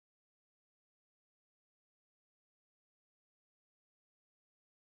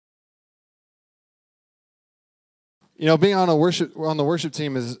Being on the worship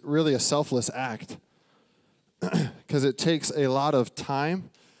team is really a selfless act because it takes a lot of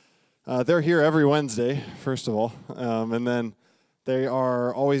time. They're here every Wednesday, first of all, and then they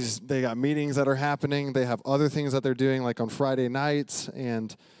got meetings that are happening. They have other things that they're doing, like on Friday nights,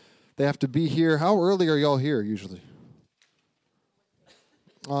 and they have to be here. How early are y'all here usually?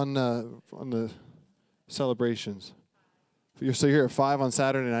 On the celebrations. So you're here at 5 on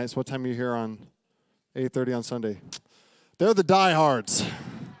Saturday nights. What time are you here on 8:30 on Sunday? They're the diehards.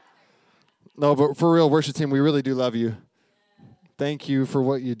 No, but for real, worship team, we really do love you. Thank you for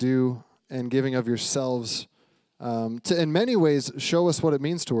what you do and giving of yourselves to, in many ways, show us what it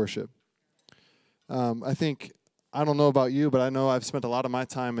means to worship. I don't know about you, but I know I've spent a lot of my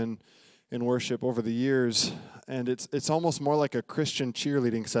time in worship over the years, and it's almost more like a Christian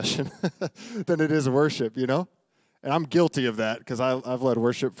cheerleading session than it is worship, And I'm guilty of that because I've led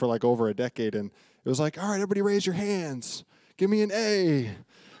worship for like over a decade, and it was like, all right, everybody raise your hands. Give me an A.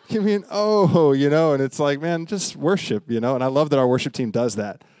 Give me an O, And it's like, man, just worship, And I love that our worship team does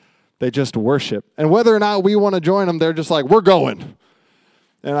that. They just worship. And whether or not we want to join them, they're just like, we're going.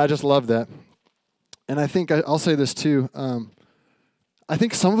 And I just love that. And I think I'll say this too. I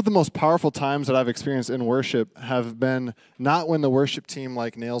think some of the most powerful times that I've experienced in worship have been not when the worship team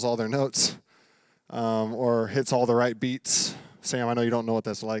like nails all their notes or hits all the right beats. Sam, I know you don't know what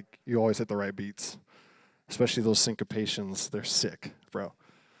that's like. You always hit the right beats, especially those syncopations. They're sick, bro.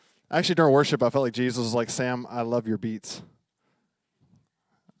 Actually, during worship, I felt like Jesus was like, Sam, I love your beats.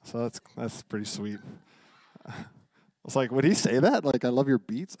 So that's pretty sweet. I was like, would he say that? Like, I love your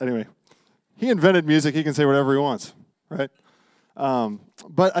beats? Anyway, he invented music. He can say whatever he wants, right?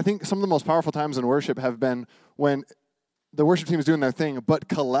 But I think some of the most powerful times in worship have been when the worship team is doing their thing, but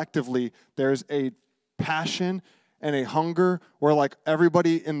collectively there's a passion and a hunger where like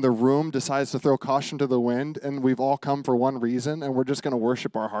everybody in the room decides to throw caution to the wind, and we've all come for one reason, and we're just going to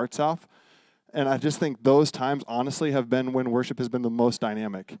worship our hearts off. And I just think those times, honestly, have been when worship has been the most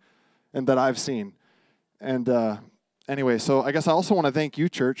dynamic and that I've seen. And anyway, so I guess I also want to thank you,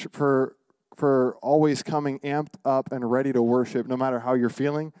 church, for always coming amped up and ready to worship, no matter how you're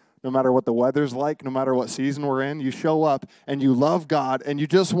feeling, no matter what the weather's like, no matter what season we're in. You show up and you love God and you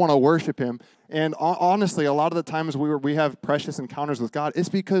just want to worship Him. And honestly, a lot of the times we have precious encounters with God, it's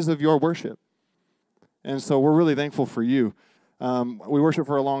because of your worship. And so we're really thankful for you. We worship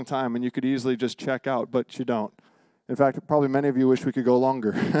for a long time, and you could easily just check out, but you don't. In fact, probably many of you wish we could go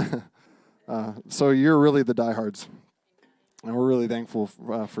longer. So you're really the diehards, and we're really thankful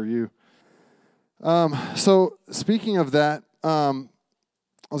for you. So speaking of that, I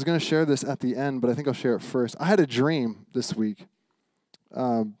was going to share this at the end, but I think I'll share it first. I had a dream this week,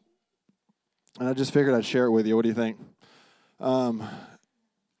 and I just figured I'd share it with you. What do you think?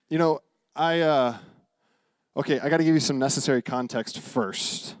 Okay, I got to give you some necessary context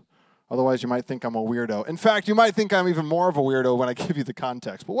first. Otherwise, you might think I'm a weirdo. In fact, you might think I'm even more of a weirdo when I give you the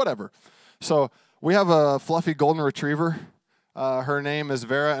context, but whatever. So we have a fluffy golden retriever. Her name is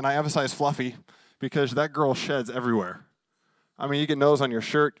Vera, and I emphasize fluffy because that girl sheds everywhere. I mean, you get nose on your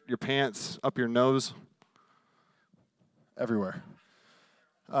shirt, your pants, up your nose, everywhere.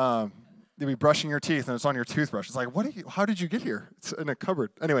 You'll be brushing your teeth, and it's on your toothbrush. It's like, how did you get here? It's in a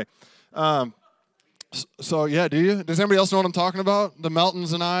cupboard. Anyway, so yeah, do you? Does anybody else know what I'm talking about? The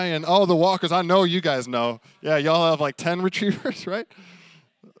Meltons and I, and the Walkers. I know you guys know. Yeah, y'all have like 10 retrievers, right?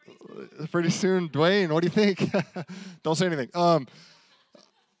 Pretty soon, Dwayne, what do you think? Don't say anything.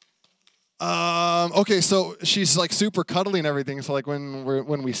 Okay, so she's like super cuddly and everything. So like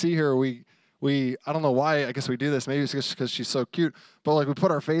when we see her, we I don't know why. I guess we do this. Maybe it's just because she's so cute. But like we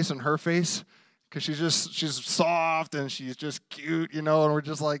put our face in her face because she's soft and she's just cute, And we're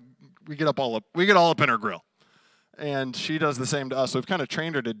just like we get all up in her grill, and she does the same to us. So we've kind of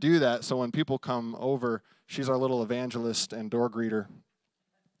trained her to do that. So when people come over, she's our little evangelist and door greeter.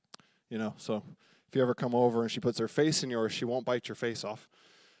 So if you ever come over and she puts her face in yours, she won't bite your face off.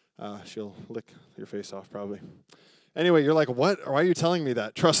 She'll lick your face off probably. Anyway, you're like, what? Why are you telling me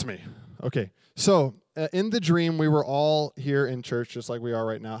that? Trust me. Okay. So in the dream, we were all here in church just like we are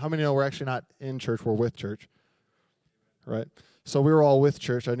right now. How many know we're actually not in church? We're with church. Right? So we were all with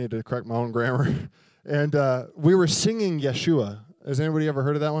church. I need to correct my own grammar. And we were singing Yeshua. Has anybody ever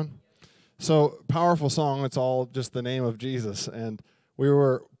heard of that one? So powerful song. It's all just the name of Jesus. And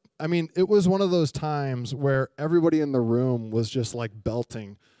it was one of those times where everybody in the room was just like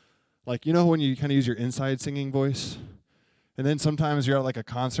belting. Like, when you kind of use your inside singing voice? And then sometimes you're at like a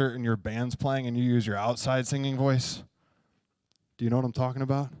concert and your band's playing and you use your outside singing voice. Do you know what I'm talking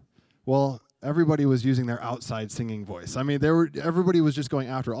about? Well, everybody was using their outside singing voice. I mean, everybody was just going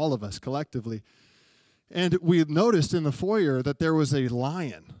after all of us collectively. And we noticed in the foyer that there was a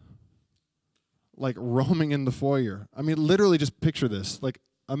lion, like roaming in the foyer. I mean, literally just picture this. Like,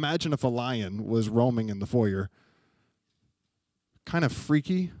 imagine if a lion was roaming in the foyer. Kind of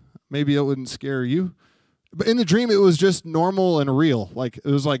freaky. Maybe it wouldn't scare you. But in the dream, it was just normal and real. Like, it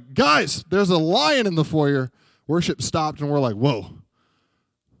was like, guys, there's a lion in the foyer. Worship stopped, and we're like, whoa,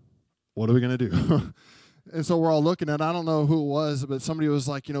 what are we going to do? And so we're all looking at it. I don't know who it was, but somebody was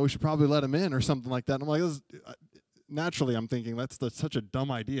like, we should probably let him in or something like that. And I'm like, naturally, I'm thinking that's such a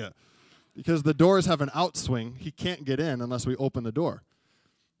dumb idea because the doors have an outswing. He can't get in unless we open the door.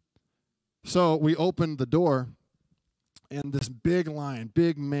 So we opened the door, and this big lion,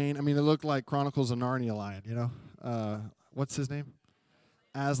 big mane. I mean, it looked like Chronicles of Narnia lion, What's his name?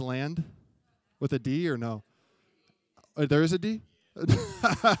 Aslan with a D or no? There is a D?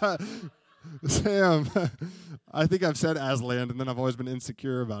 Sam, I think I've said Aslan, and then I've always been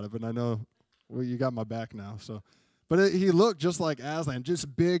insecure about it, but I know you got my back now. But he looked just like Aslan,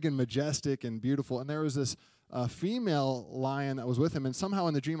 just big and majestic and beautiful. And there was this female lion that was with him, and somehow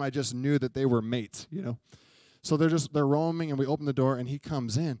in the dream I just knew that they were mates, So they're roaming, and we open the door, and he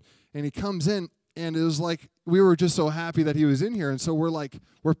comes in. And it was like we were just so happy that he was in here. And so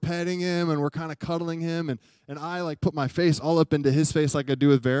we're petting him, and we're kind of cuddling him. And I, like, put my face all up into his face like I do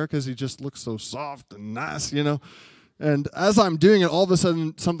with Vera because he just looks so soft and nice, And as I'm doing it, all of a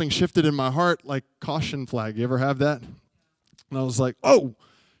sudden, something shifted in my heart, like caution flag. You ever have that? And I was like, oh,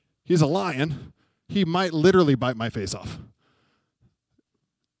 he's a lion. He might literally bite my face off.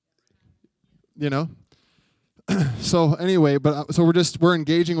 So anyway, so we're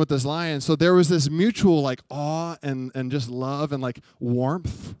engaging with this lion. So there was this mutual like awe and just love and like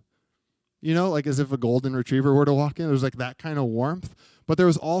warmth, like as if a golden retriever were to walk in. There was like that kind of warmth, but there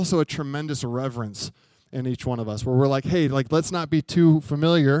was also a tremendous reverence in each one of us where we're like, hey, like let's not be too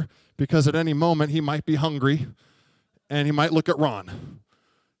familiar because at any moment he might be hungry and he might look at Ron.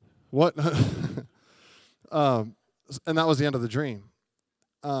 What? And that was the end of the dream.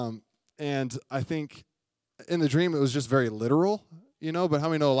 And I think in the dream, it was just very literal, but how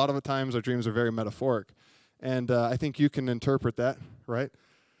many know a lot of the times our dreams are very metaphoric? And I think you can interpret that, right?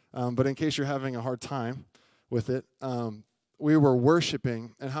 But in case you're having a hard time with it, we were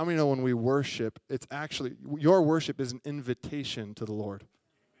worshiping. And how many know when we worship, it's actually, your worship is an invitation to the Lord.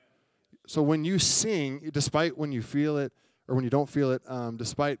 So when you sing, despite when you feel it or when you don't feel it,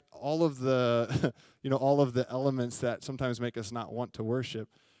 despite all of the, all of the elements that sometimes make us not want to worship,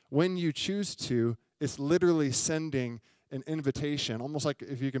 when you choose to, it's literally sending an invitation, almost like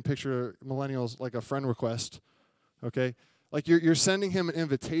if you can picture millennials like a friend request, okay? Like you're sending him an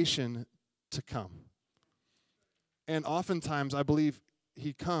invitation to come. And oftentimes, I believe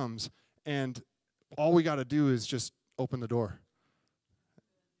he comes, and all we got to do is just open the door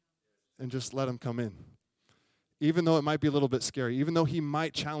and just let him come in. Even though it might be a little bit scary, even though he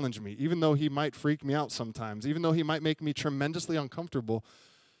might challenge me, even though he might freak me out sometimes, even though he might make me tremendously uncomfortable,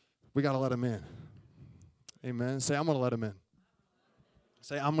 we got to let him in. Amen. Say, I'm going to let him in.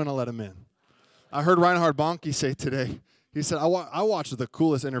 Say, I'm going to let him in. I heard Reinhard Bonnke say today, he said, I watched the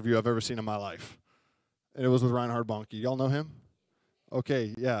coolest interview I've ever seen in my life. And it was with Reinhard Bonnke. Y'all know him?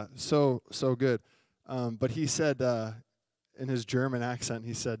 Okay, yeah, so good. But he said, in his German accent,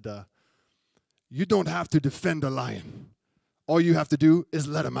 he said, you don't have to defend a lion. All you have to do is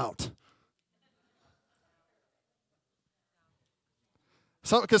let him out.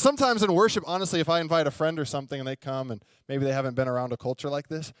 Because sometimes in worship, honestly, if I invite a friend or something and they come and maybe they haven't been around a culture like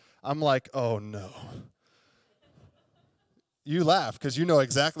this, I'm like, oh no. You laugh because you know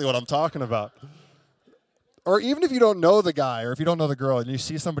exactly what I'm talking about. Or even if you don't know the guy or if you don't know the girl and you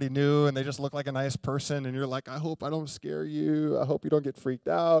see somebody new and they just look like a nice person and you're like, I hope I don't scare you. I hope you don't get freaked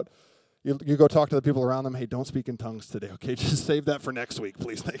out. You go talk to the people around them. Hey, don't speak in tongues today, okay? Just save that for next week,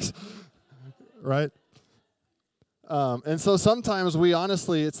 please. Thanks. Right? And so sometimes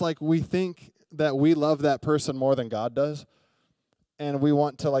it's like we think that we love that person more than God does. And we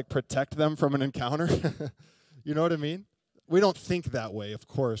want to like protect them from an encounter. You know what I mean? We don't think that way, of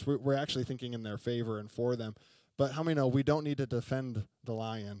course. We're actually thinking in their favor and for them. But how many know we don't need to defend the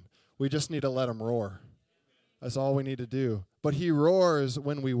lion? We just need to let him roar. That's all we need to do. But he roars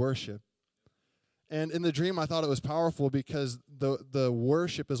when we worship. And in the dream, I thought it was powerful because the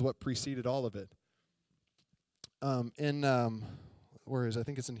worship is what preceded all of it. Where is it? I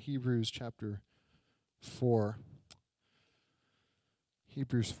think it's in Hebrews chapter 4.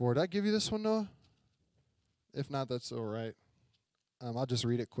 Hebrews 4. Did I give you this one, Noah? If not, that's all right. I'll just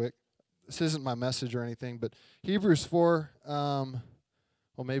read it quick. This isn't my message or anything, but Hebrews 4, well,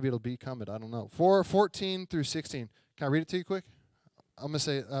 maybe it'll become it. I don't know. 4:14 through 16. Can I read it to you quick? I'm going to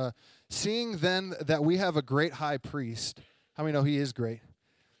say, seeing then that we have a great high priest, how many know he is great,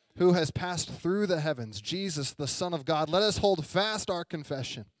 who has passed through the heavens, Jesus, the Son of God, let us hold fast our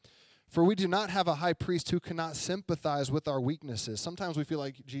confession. For we do not have a high priest who cannot sympathize with our weaknesses. Sometimes we feel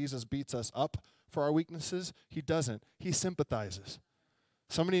like Jesus beats us up for our weaknesses. He doesn't. He sympathizes.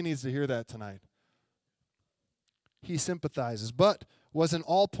 Somebody needs to hear that tonight. He sympathizes, but was in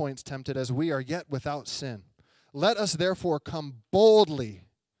all points tempted as we are, yet without sin. Let us therefore come boldly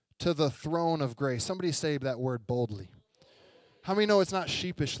to the throne of grace. Somebody say that word, boldly. How many know it's not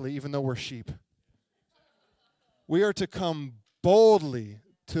sheepishly, even though we're sheep? We are to come boldly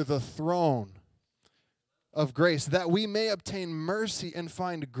to the throne of grace, that we may obtain mercy and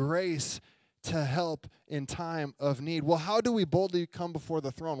find grace to help in time of need. Well, how do we boldly come before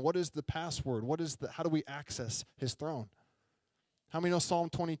the throne? What is the password? How do we access his throne? How many know Psalm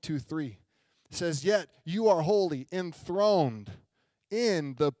 22:3 says, yet you are holy, enthroned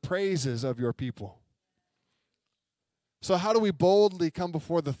in the praises of your people. So how do we boldly come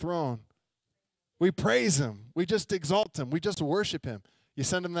before the throne? We praise him. We just exalt him. We just worship him. You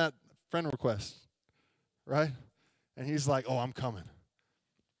send him that friend request, right? And he's like, oh, I'm coming.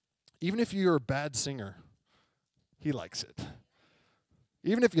 Even if you're a bad singer, he likes it.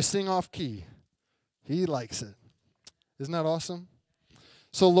 Even if you sing off key, he likes it. Isn't that awesome?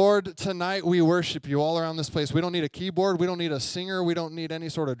 So, Lord, tonight we worship you all around this place. We don't need a keyboard. We don't need a singer. We don't need any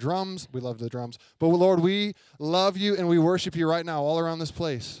sort of drums. We love the drums. But, Lord, we love you and we worship you right now all around this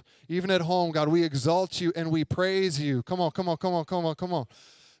place. Even at home, God, we exalt you and we praise you. Come on, come on, come on, come on, come on.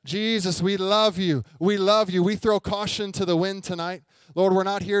 Jesus, we love you. We love you. We throw caution to the wind tonight. Lord, we're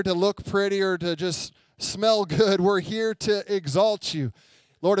not here to look pretty or to just smell good. We're here to exalt you.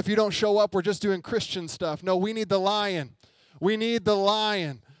 Lord, if you don't show up, we're just doing Christian stuff. No, we need the lion. We need the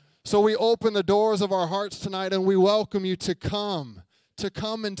lion. So we open the doors of our hearts tonight and we welcome you to come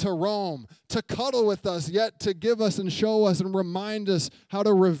and to roam, to cuddle with us, yet to give us and show us and remind us how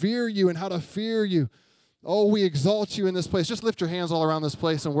to revere you and how to fear you. Oh, we exalt you in this place. Just lift your hands all around this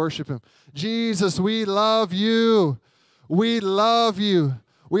place and worship him. Jesus, we love you. We love you.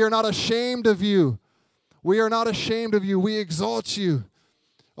 We are not ashamed of you. We are not ashamed of you. We exalt you.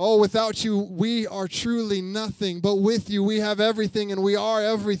 Oh, without you, we are truly nothing. But with you, we have everything and we are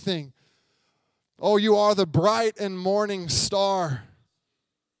everything. Oh, you are the bright and morning star.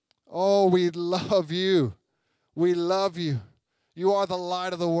 Oh, we love you. We love you. You are the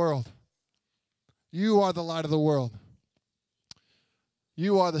light of the world. You are the light of the world.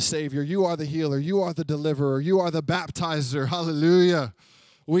 You are the Savior. You are the healer. You are the deliverer. You are the baptizer. Hallelujah.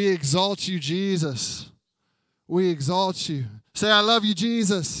 We exalt you, Jesus. We exalt you. Say, I love you,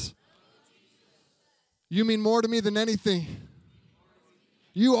 Jesus. You mean more to me than anything.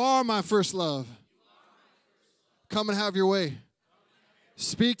 You are my first love. Come and have your way.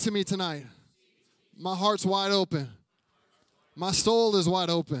 Speak to me tonight. My heart's wide open. My soul is wide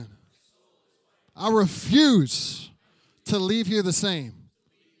open. I refuse to leave here the same.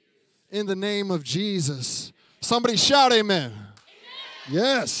 In the name of Jesus. Somebody shout amen. Amen.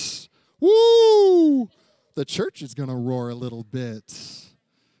 Yes. Woo! The church is going to roar a little bit.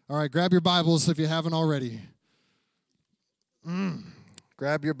 All right, grab your Bibles if you haven't already.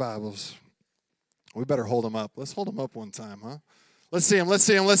 Grab your Bibles. We better hold them up. Let's hold them up one time, huh? Let's see them, let's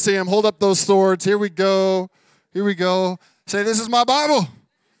see them, let's see them. Hold up those swords. Here we go. Here we go. Say, this is my Bible.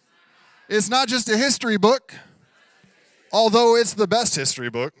 It's not just a history book, although it's the best history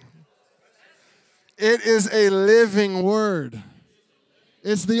book. It is a living word.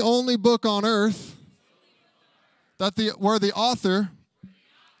 It's the only book on earth where the author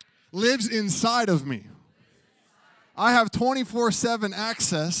lives inside of me. I have 24/7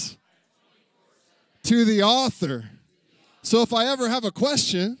 access to the author. So if I ever have a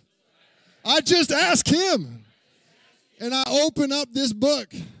question, I just ask him. And I open up this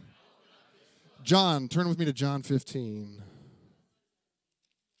book. John, turn with me to John 15.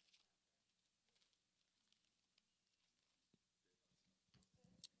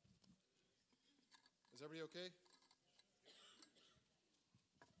 Is everybody okay?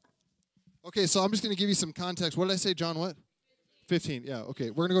 Okay, so I'm just going to give you some context. What did I say, John what? 15, yeah,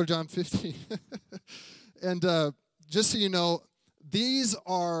 okay. We're going to go to John 15. And just so you know, these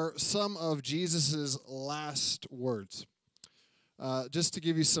are some of Jesus' last words. Just to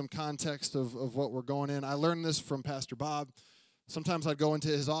give you some context of what we're going in. I learned this from Pastor Bob. Sometimes I'd go into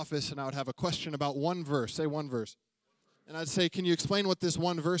his office and I would have a question about one verse. Say one verse. And I'd say, can you explain what this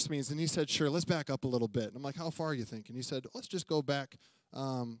one verse means? And he said, sure, let's back up a little bit. And I'm like, how far are you thinking? He said, let's just go back.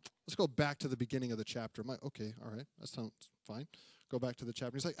 Let's go back to the beginning of the chapter. I'm like, okay, all right, that sounds fine. Go back to the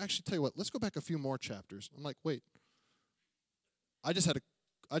chapter. He's like, actually, tell you what, let's go back a few more chapters. I'm like, wait. I just had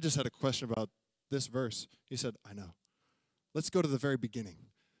a question about this verse. He said, I know. Let's go to the very beginning.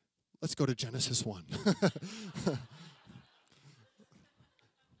 Let's go to Genesis 1.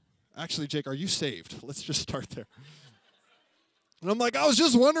 Actually, Jake, are you saved? Let's just start there. And I'm like, I was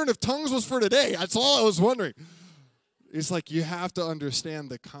just wondering if tongues was for today. That's all I was wondering. It's like you have to understand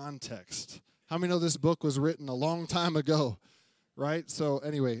the context. How many know this book was written a long time ago, right? So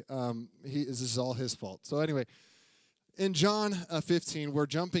anyway, this is all his fault. So anyway, in John 15, we're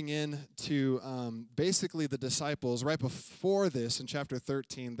jumping in to basically the disciples. Right before this, in chapter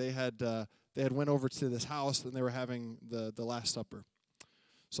 13, they had went over to this house and they were having the Last Supper.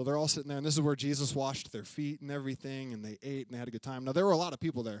 So they're all sitting there, and this is where Jesus washed their feet and everything, and they ate and they had a good time. Now, there were a lot of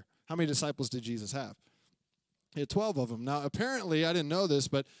people there. How many disciples did Jesus have? He had 12 of them. Now, apparently, I didn't know this,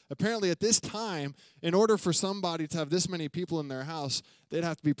 but apparently at this time, in order for somebody to have this many people in their house, they'd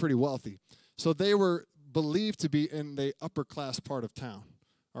have to be pretty wealthy. So they were believed to be in the upper class part of town.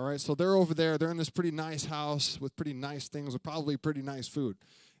 All right, so they're over there. They're in this pretty nice house with pretty nice things, with probably pretty nice food.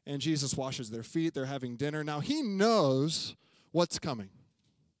 And Jesus washes their feet. They're having dinner. Now, he knows what's coming.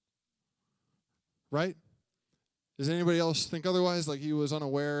 Right? Does anybody else think otherwise? Like he was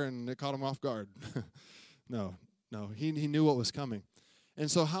unaware and it caught him off guard? No. He knew what was coming. And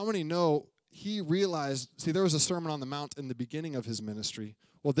so how many know he realized, see, there was a Sermon on the Mount in the beginning of his ministry.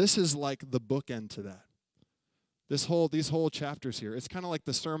 Well, this is like the bookend to that. These whole chapters here, it's kind of like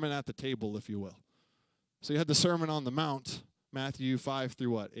the sermon at the table, if you will. So you had the Sermon on the Mount, Matthew 5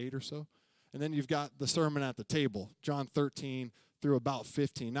 through what, 8 or so? And then you've got the sermon at the table, John 13 through about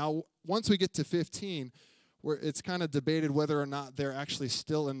 15. Now, once we get to 15, where it's kind of debated whether or not they're actually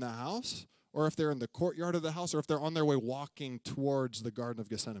still in the house, or if they're in the courtyard of the house, or if they're on their way walking towards the Garden of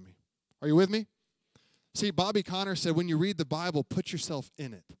Gethsemane. Are you with me? See, Bobby Conner said, when you read the Bible, put yourself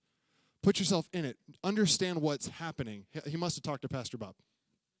in it. Put yourself in it. Understand what's happening. He must have talked to Pastor Bob.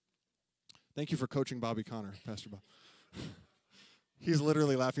 Thank you for coaching Bobby Conner, Pastor Bob. He's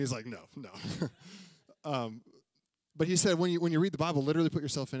literally laughing. He's like, no. But he said, when you read the Bible, literally put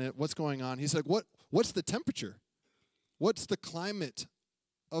yourself in it. What's going on? He said, what's the temperature? What's the climate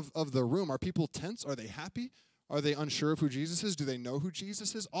of the room? Are people tense? Are they happy? Are they unsure of who Jesus is? Do they know who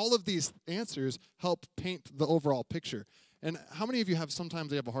Jesus is? All of these answers help paint the overall picture. And how many of you sometimes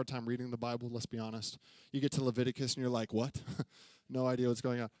they have a hard time reading the Bible? Let's be honest. You get to Leviticus and you're like, what? No idea what's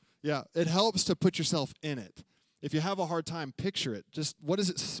going on. Yeah, it helps to put yourself in it. If you have a hard time, picture it. Just what does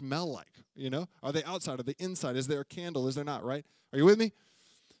it smell like? You know, are they outside? Are they inside? Is there a candle? Is there not? Right? Are you with me?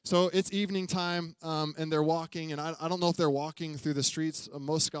 So it's evening time, and they're walking, and I don't know if they're walking through the streets.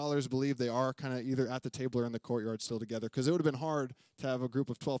 Most scholars believe they are kind of either at the table or in the courtyard still together, because it would have been hard to have a group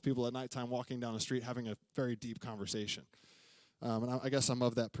of 12 people at nighttime walking down the street having a very deep conversation. And I guess I'm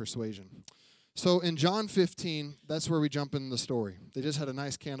of that persuasion. So in John 15, that's where we jump in the story. They just had a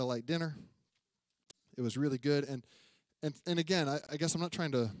nice candlelight dinner. It was really good. And again, I guess I'm not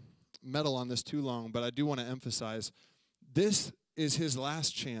trying to meddle on this too long, but I do want to emphasize this is his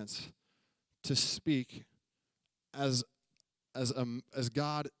last chance to speak as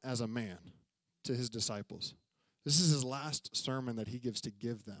God, as a man, to his disciples. This is his last sermon that he gives to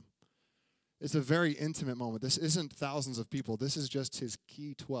give them. It's a very intimate moment. This isn't thousands of people. This is just his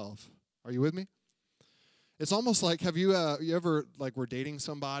key 12. Are you with me? It's almost like, have you ever, like, were dating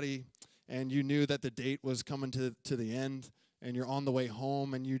somebody and you knew that the date was coming to the end and you're on the way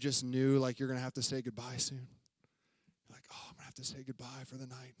home and you just knew, like, you're going to have to say goodbye soon? You're like, oh, I'm going to have to say goodbye for the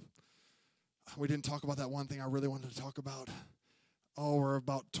night. We didn't talk about that one thing I really wanted to talk about. Oh, we're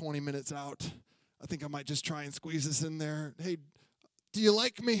about 20 minutes out. I think I might just try and squeeze this in there. Hey, do you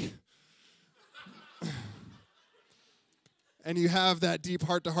like me? And you have that deep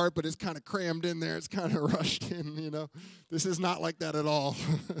heart-to-heart, but it's kind of crammed in there. It's kind of rushed in, you know. This is not like that at all.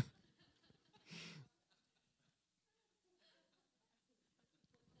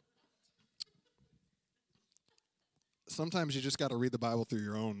 Sometimes you just got to read the Bible through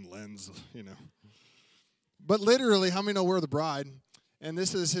your own lens, you know. But literally, how many know we're the bride? And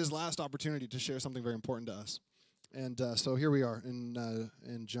this is his last opportunity to share something very important to us. And so here we are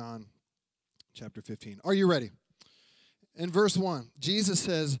in John chapter 15. Are you ready? In verse 1, Jesus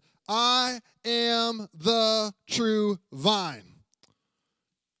says, I am the true vine.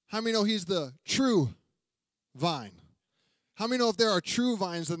 How many know he's the true vine? How many know if there are true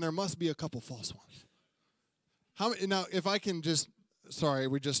vines, then there must be a couple false ones? Now, if I can just, sorry,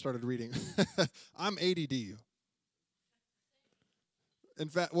 we just started reading. I'm ADD. In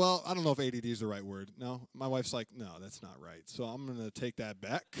fact, well, I don't know if ADD is the right word. No, my wife's like, no, that's not right. So I'm going to take that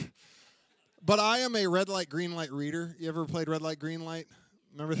back. But I am a red light, green light reader. You ever played red light, green light?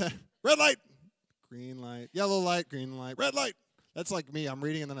 Remember that? Red light, green light, yellow light, green light, red light. That's like me. I'm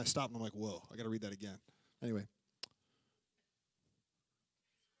reading and then I stop and I'm like, whoa, I got to read that again. Anyway.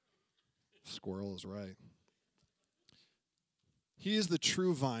 Squirrel is right. He is the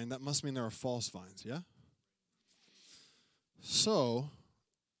true vine. That must mean there are false vines, yeah? So,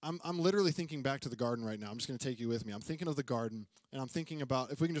 I'm literally thinking back to the garden right now. I'm just going to take you with me. I'm thinking of the garden, and I'm thinking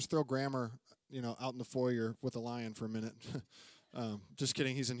about if we can just throw Grammar, out in the foyer with a lion for a minute. Just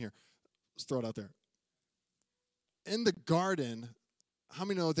kidding, he's in here. Let's throw it out there. In the garden, how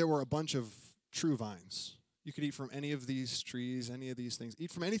many know there were a bunch of true vines? You could eat from any of these trees, any of these things.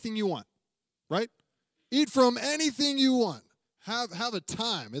 Eat from anything you want, right? Eat from anything you want. Have a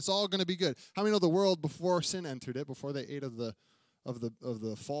time. It's all going to be good. How many know the world before sin entered it, before they ate of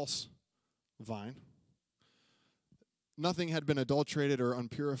the false vine, nothing had been adulterated or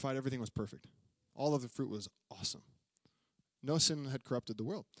unpurified. Everything was perfect. All of the fruit was awesome. No sin had corrupted the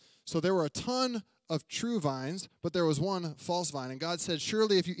world. So there were a ton of true vines, but there was one false vine. And God said,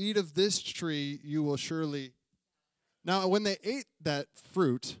 surely if you eat of this tree, you will surely. Now, when they ate that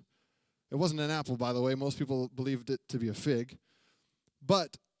fruit, it wasn't an apple, by the way. Most people believed it to be a fig.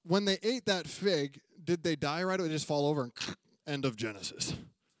 But when they ate that fig, did they die right away? They just fall over and end of Genesis.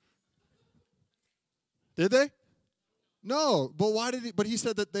 Did they? No. But why did he? But he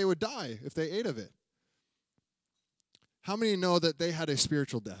said that they would die if they ate of it. How many know that they had a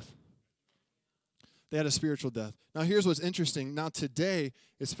spiritual death? They had a spiritual death. Now, here's what's interesting. Now, today,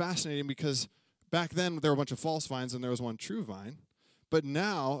 it's fascinating because back then, there were a bunch of false vines and there was one true vine. But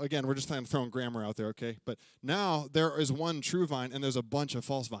now, again, we're just kind of throwing grammar out there, okay? But now, there is one true vine and there's a bunch of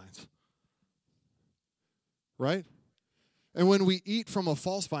false vines. Right? And when we eat from a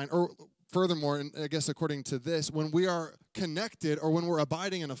false vine, or furthermore, and I guess according to this, when we are connected or when we're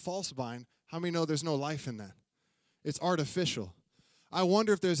abiding in a false vine, how many know there's no life in that? It's artificial. I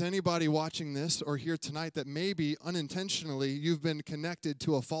wonder if there's anybody watching this or here tonight that maybe unintentionally you've been connected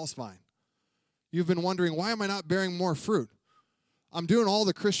to a false vine. You've been wondering, why am I not bearing more fruit? I'm doing all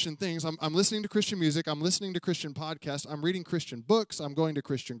the Christian things. I'm listening to Christian music. I'm listening to Christian podcasts. I'm reading Christian books. I'm going to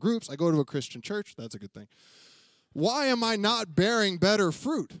Christian groups. I go to a Christian church. That's a good thing. Why am I not bearing better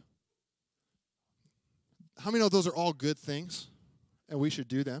fruit? How many know those are all good things and we should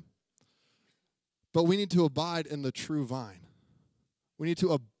do them? But we need to abide in the true vine. We need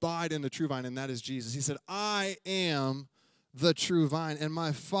to abide in the true vine, and that is Jesus. He said, I am the true vine, and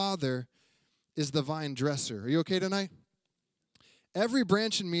my Father is the vine dresser. Are you okay tonight? Every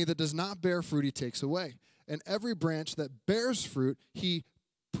branch in me that does not bear fruit, he takes away. And every branch that bears fruit, he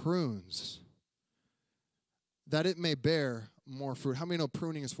prunes, that it may bear more fruit. How many know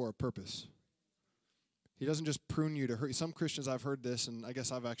pruning is for a purpose? He doesn't just prune you to hurt you. Some Christians, I've heard this, and I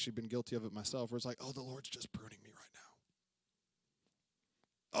guess I've actually been guilty of it myself, where it's like, oh, the Lord's just pruning me right now.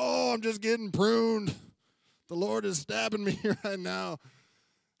 Oh, I'm just getting pruned. The Lord is stabbing me right now.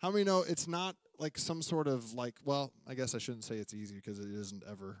 How many know it's not like some sort of like, well, I guess I shouldn't say it's easy because it isn't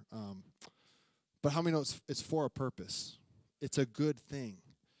ever. But how many know it's for a purpose? It's a good thing.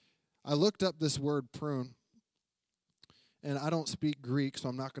 I looked up this word prune, and I don't speak Greek, so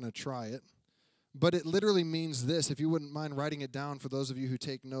I'm not going to try it. But it literally means this, if you wouldn't mind writing it down for those of you who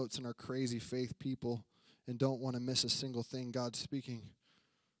take notes and are crazy faith people and don't want to miss a single thing God's speaking.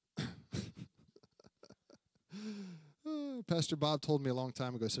 Pastor Bob told me a long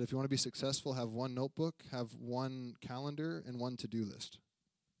time ago, said, if you want to be successful, have one notebook, have one calendar, and one to-do list.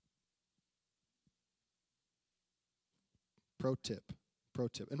 Pro tip,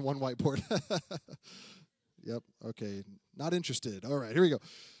 and one whiteboard. Yep, okay, not interested. All right, here we go.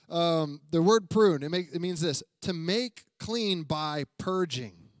 The word prune, it means this, to make clean by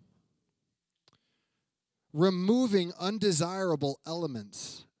purging, removing undesirable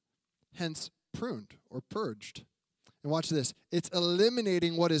elements, hence pruned or purged. And watch this. It's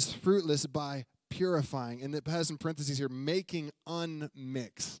eliminating what is fruitless by purifying. And it has in parentheses here, making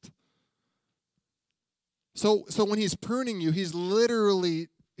unmixed. So when he's pruning you, he's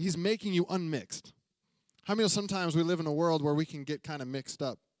making you unmixed. How many know sometimes we live in a world where we can get kind of mixed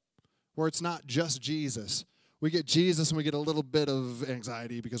up, where it's not just Jesus. We get Jesus and we get a little bit of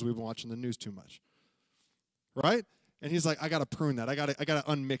anxiety because we've been watching the news too much. Right? And he's like, I got to prune that. I got to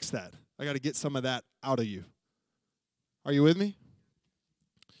unmix that. I got to get some of that out of you. Are you with me?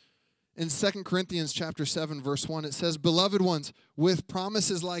 In 2 Corinthians chapter 7, verse 1, it says, Beloved ones, with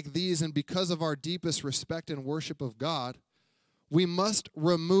promises like these and because of our deepest respect and worship of God, we must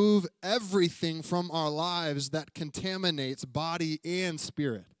remove everything from our lives that contaminates body and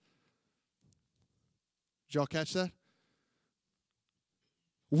spirit. Did y'all catch that?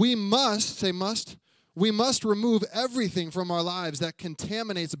 We must, say must, we must remove everything from our lives that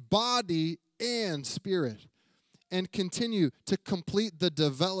contaminates body and spirit. and continue to complete the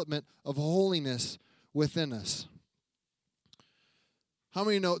development of holiness within us. How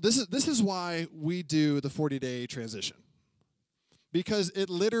many know this is why we do the 40-day transition? Because it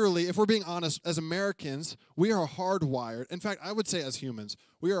literally, if we're being honest, as Americans, we are hardwired. In fact, I would say as humans,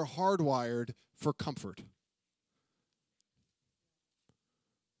 we are hardwired for comfort.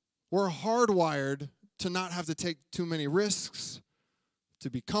 We're hardwired to not have to take too many risks, to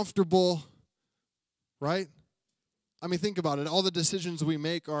be comfortable, right? I mean, think about it. All the decisions we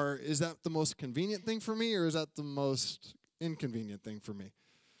make is that the most convenient thing for me, or is that the most inconvenient thing for me?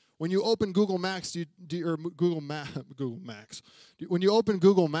 When you open Google Maps, when you open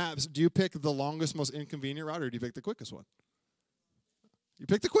Google Maps, do you pick the longest, most inconvenient route, or do you pick the quickest one? You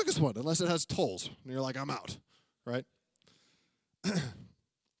pick the quickest one, unless it has tolls, and you're like, I'm out, right?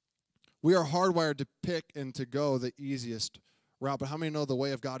 We are hardwired to pick and to go the easiest route, but how many know the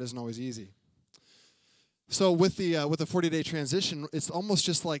way of God isn't always easy? So with the 40-day transition, it's almost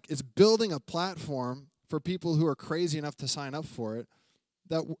just like it's building a platform for people who are crazy enough to sign up for it.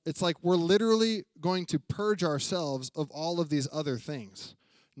 That it's like we're literally going to purge ourselves of all of these other things.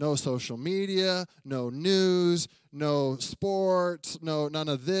 No social media, no news, no sports, none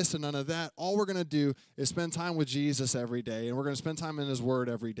of this and none of that. All we're going to do is spend time with Jesus every day, and we're going to spend time in His Word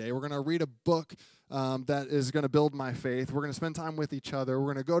every day. We're going to read a book that is going to build my faith. We're going to spend time with each other.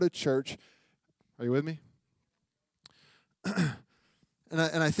 We're going to go to church. Are you with me?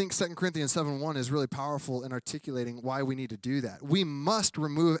 And I think 2 Corinthians 7:1 is really powerful in articulating why we need to do that. We must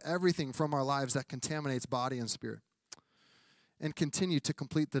remove everything from our lives that contaminates body and spirit and continue to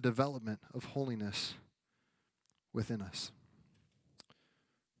complete the development of holiness within us.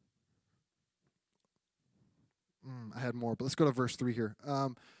 I had more, but let's go to verse 3 here.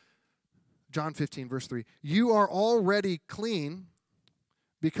 John 15, verse 3. You are already clean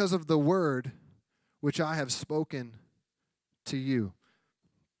because of the word which I have spoken to you.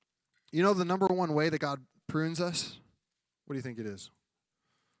 You know the number one way that God prunes us? What do you think it is?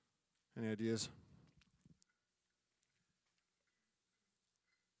 Any ideas?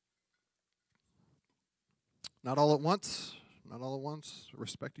 Not all at once. Not all at once.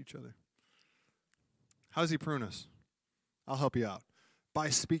 Respect each other. How does He prune us? I'll help you out. By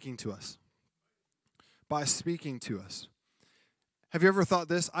speaking to us. By speaking to us. Have you ever thought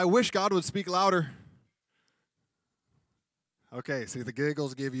this? I wish God would speak louder. Okay, see, the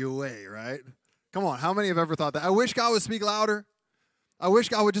giggles give you away, right? Come on, how many have ever thought that? I wish God would speak louder. I wish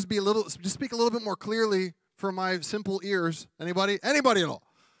God would just speak a little bit more clearly for my simple ears. Anybody? Anybody at all?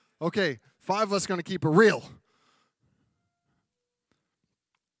 Okay, 5 of us going to keep it real.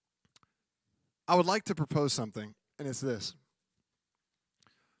 I would like to propose something, and it's this.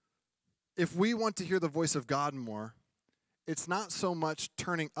 If we want to hear the voice of God more, it's not so much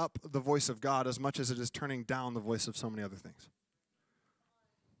turning up the voice of God as much as it is turning down the voice of so many other things.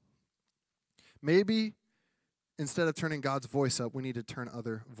 Maybe instead of turning God's voice up, we need to turn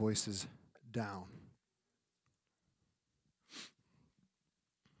other voices down.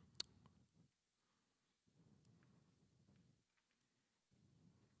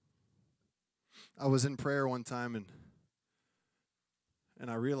 I was in prayer one time, and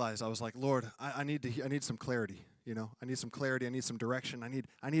I realized, I was like, Lord, I need some clarity. You know, I need some clarity. I need some direction. I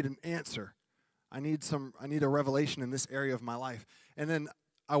need an answer. I need a revelation in this area of my life. And then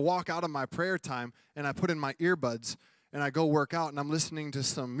I walk out of my prayer time, and I put in my earbuds, and I go work out, and I'm listening to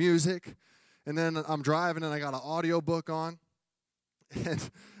some music, and then I'm driving, and I got an audio book on,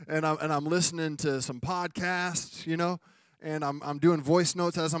 and I'm listening to some podcasts, you know, and I'm doing voice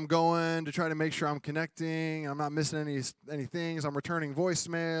notes as I'm going to try to make sure I'm connecting. I'm not missing any things. I'm returning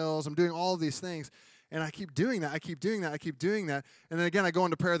voicemails. I'm doing all of these things. And I keep doing that. I keep doing that. And then again, I go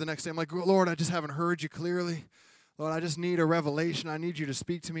into prayer the next day. I'm like, Lord, I just haven't heard you clearly. Lord, I just need a revelation. I need you to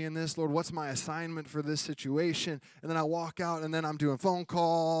speak to me in this. Lord, what's my assignment for this situation? And then I walk out, and then I'm doing phone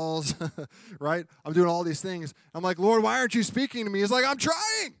calls, right? I'm doing all these things. I'm like, Lord, why aren't you speaking to me? He's like, I'm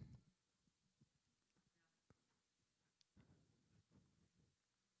trying.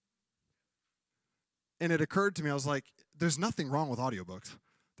 And it occurred to me, I was like, there's nothing wrong with audiobooks.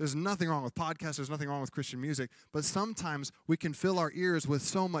 There's nothing wrong with podcasts. There's nothing wrong with Christian music. But sometimes we can fill our ears with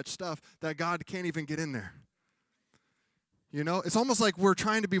so much stuff that God can't even get in there. You know, it's almost like we're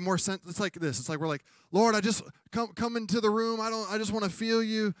trying to be more it's like this. It's like we're like, Lord, I just come into the room. I just want to feel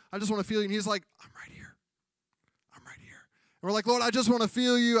you. I just want to feel you. And He's like, I'm right here. I'm right here. And we're like, Lord, I just want to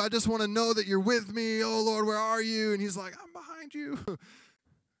feel you. I just want to know that you're with me. Oh, Lord, where are you? And He's like, I'm behind you.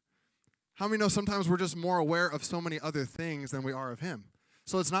 How many know sometimes we're just more aware of so many other things than we are of Him?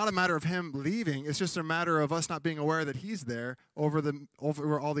 So it's not a matter of Him leaving. It's just a matter of us not being aware that He's there over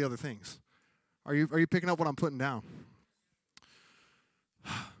all the other things, Are you picking up what I'm putting down?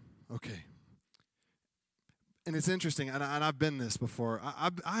 Okay. And it's interesting, and I've been this before.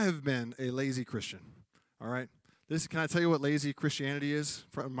 I have been a lazy Christian, all right? Can I tell you what lazy Christianity is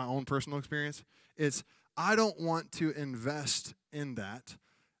from my own personal experience? It's I don't want to invest in that.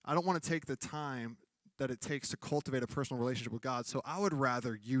 I don't want to take the time that it takes to cultivate a personal relationship with God, so I would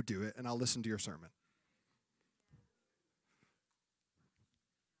rather you do it, and I'll listen to your sermon.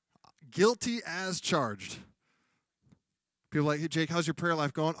 Guilty as charged. People are like, hey, Jake, how's your prayer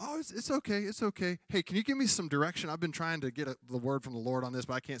life going? Oh, it's okay. It's okay. Hey, can you give me some direction? I've been trying to get the word from the Lord on this,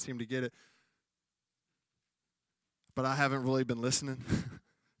 but I can't seem to get it. But I haven't really been listening,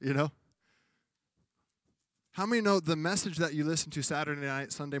 you know? How many know the message that you listen to Saturday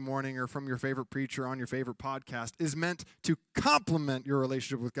night, Sunday morning, or from your favorite preacher on your favorite podcast is meant to complement your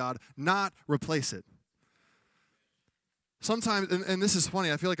relationship with God, not replace it? Sometimes, and this is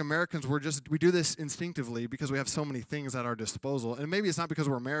funny, I feel like Americans, we do this instinctively because we have so many things at our disposal. And maybe it's not because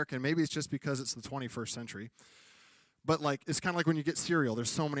we're American, maybe it's just because it's the 21st century. But like, it's kind of like when you get cereal, there's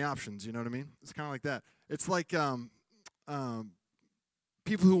so many options, you know what I mean? It's kind of like that. It's like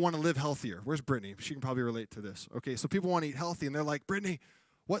people who want to live healthier. Where's Brittany? She can probably relate to this. Okay, so people want to eat healthy, and they're like, Brittany,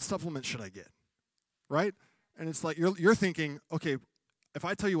 what supplements should I get? Right? And it's like, you're thinking, okay, if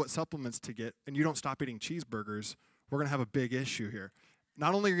I tell you what supplements to get, and you don't stop eating cheeseburgers, we're going to have a big issue here.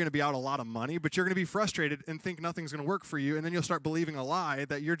 Not only are you going to be out a lot of money, but you're going to be frustrated and think nothing's going to work for you, and then you'll start believing a lie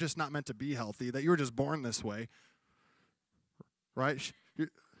that you're just not meant to be healthy, that you were just born this way. Right?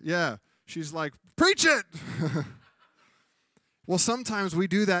 Yeah. She's like, preach it! Well, sometimes we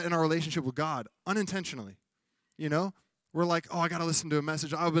do that in our relationship with God, unintentionally. You know? We're like, oh, I got to listen to a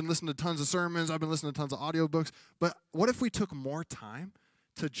message. I've been listening to tons of sermons. I've been listening to tons of audiobooks. But what if we took more time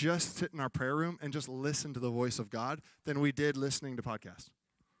to just sit in our prayer room and just listen to the voice of God than we did listening to podcasts?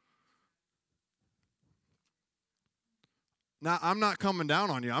 Now, I'm not coming down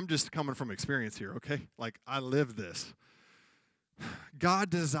on you. I'm just coming from experience here, okay? Like, I live this. God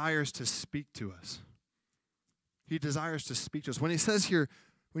desires to speak to us. He desires to speak to us. When he says here,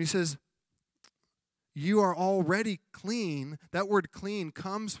 you are already clean, that word clean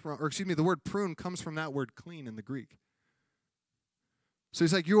comes from, the word prune comes from that word clean in the Greek. So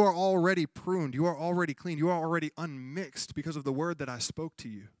he's like, you are already pruned. You are already clean. You are already unmixed because of the word that I spoke to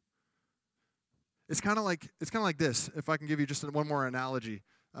you. It's kind of like this. If I can give you just one more analogy,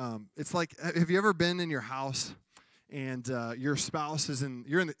 it's like, have you ever been in your house and your spouse is in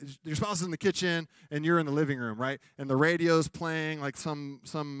the kitchen and you're in the living room, right? And the radio's playing like some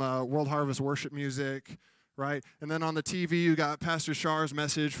World Harvest worship music, right? And then on the TV you got Pastor Shar's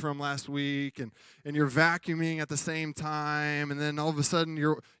message from last week, and you're vacuuming at the same time, and then all of a sudden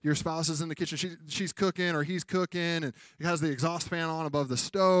your spouse is in the kitchen, she's cooking or he's cooking, and he has the exhaust fan on above the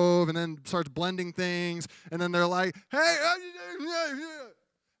stove, and then starts blending things, and then they're like, hey,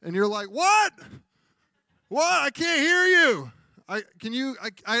 and you're like, what? What? I can't hear you.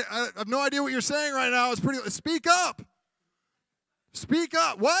 I have no idea what you're saying right now. Speak up. Speak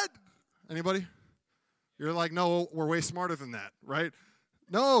up. What? Anybody? You're like, no, we're way smarter than that, right?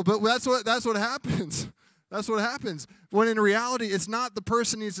 No, but that's what happens. That's what happens. When in reality, it's not the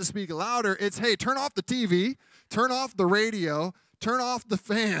person needs to speak louder. It's, hey, turn off the TV, turn off the radio, turn off the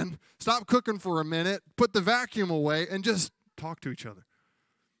fan, stop cooking for a minute, put the vacuum away, and just talk to each other.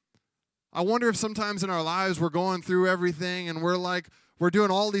 I wonder if sometimes in our lives we're going through everything and we're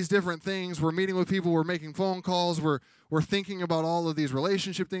doing all these different things. We're meeting with people. We're making phone calls. We're thinking about all of these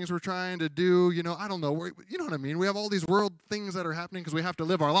relationship things we're trying to do. You know, I don't know. You know what I mean? We have all these world things that are happening because we have to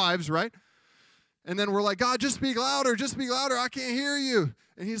live our lives, right? And then we're like, God, just speak louder. Just speak louder. I can't hear you.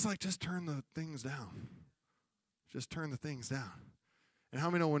 And he's like, just turn the things down. Just turn the things down. And how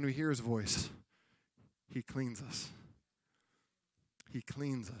many know when we hear his voice, he cleans us? He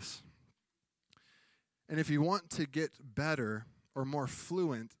cleans us. And if you want to get better or more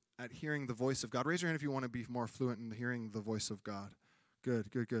fluent at hearing the voice of God, raise your hand if you want to be more fluent in hearing the voice of God. Good.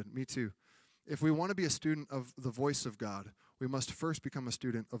 Me too. If we want to be a student of the voice of God, we must first become a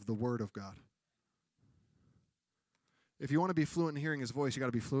student of the Word of God. If you want to be fluent in hearing his voice, you got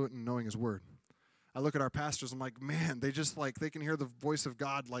to be fluent in knowing his Word. I look at our pastors, I'm like, man, they can hear the voice of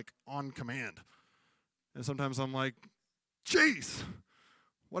God like on command. And sometimes I'm like, jeez,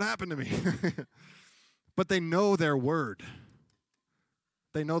 what happened to me? But they know their word.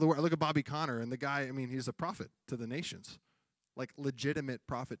 They know the word. Look at Bobby Connor, and the guy, he's a prophet to the nations. Like legitimate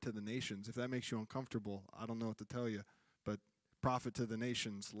prophet to the nations. If that makes you uncomfortable, I don't know what to tell you. But prophet to the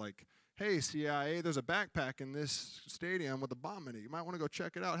nations, like, hey, CIA, there's a backpack in this stadium with a bomb in it. You might want to go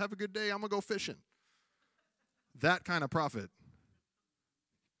check it out. Have a good day. I'm going to go fishing. That kind of prophet.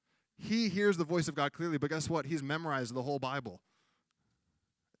 he hears the voice of God clearly, but guess what? He's memorized the whole Bible.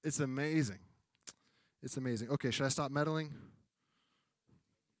 It's amazing. It's amazing. Okay, should I stop meddling?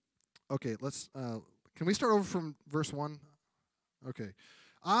 Okay, can we start over from verse 1? Okay.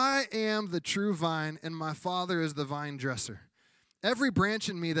 I am the true vine, and my Father is the vine dresser. Every branch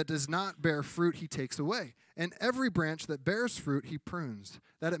in me that does not bear fruit, he takes away. And every branch that bears fruit, he prunes,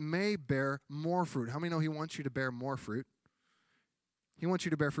 that it may bear more fruit. How many know he wants you to bear more fruit? He wants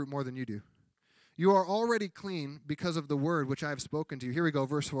you to bear fruit more than you do. You are already clean because of the word which I have spoken to you. Here we go,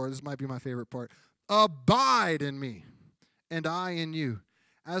 verse 4. This might be my favorite part. Abide in me, and I in you.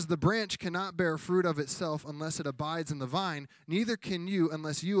 As the branch cannot bear fruit of itself unless it abides in the vine, neither can you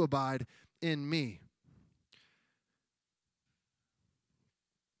unless you abide in me.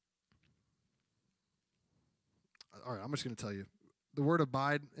 All right, I'm just going to tell you. The word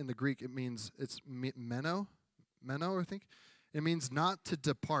abide in the Greek, it's meno, I think. It means not to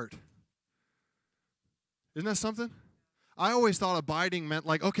depart. Isn't that something? I always thought abiding meant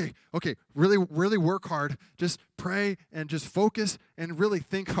like, okay, really, really work hard. Just pray and just focus and really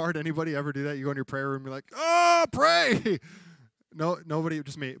think hard. Anybody ever do that? You go in your prayer room and you're like, oh, pray. No, nobody,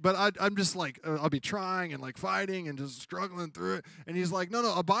 just me. But I'm just like, I'll be trying and like fighting and just struggling through it. And he's like,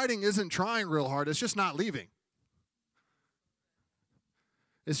 no, abiding isn't trying real hard. It's just not leaving.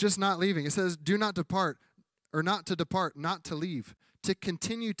 It's just not leaving. It says, do not depart, or not to depart, not to leave, to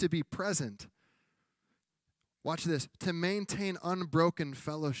continue to be present. Watch this, to maintain unbroken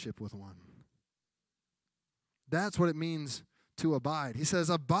fellowship with one. That's what it means to abide. He says,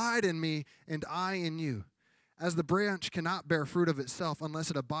 abide in me and I in you. As the branch cannot bear fruit of itself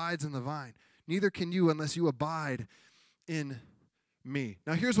unless it abides in the vine, neither can you unless you abide in me.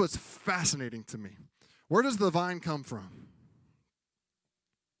 Now here's what's fascinating to me. Where does the vine come from?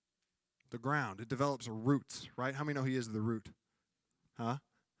 The ground. It develops roots, right? How many know he is the root? Huh?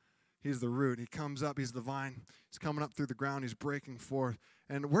 He's the root. He comes up. He's the vine. He's coming up through the ground. He's breaking forth.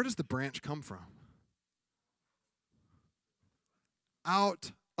 And where does the branch come from?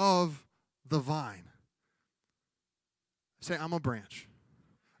 Out of the vine. Say, I'm a branch.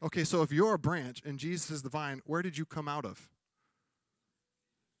 Okay, so if you're a branch and Jesus is the vine, where did you come out of?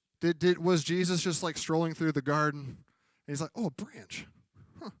 Was Jesus just like strolling through the garden? And he's like, oh, a branch.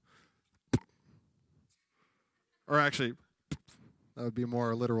 Huh. Or actually, that would be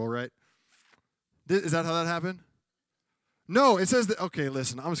more literal, right? Is that how that happened? No, it says that, okay,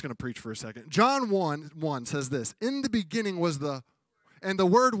 listen, I'm just going to preach for a second. John 1 says this, in the beginning was and the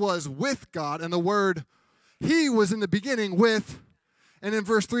Word was with God, and the Word, He was in the beginning with, and in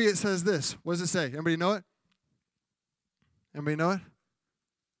verse 3 it says this. What does it say? Anybody know it? Anybody know it?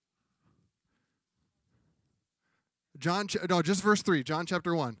 Just verse 3, John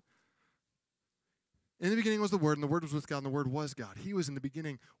chapter 1. In the beginning was the Word, and the Word was with God, and the Word was God. He was in the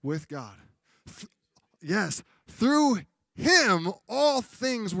beginning with God. Yes, through Him all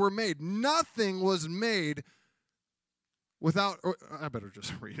things were made. Nothing was made without, I better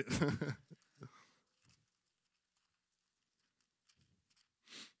just read it.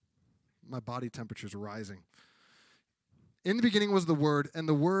 My body temperature's rising. In the beginning was the Word, and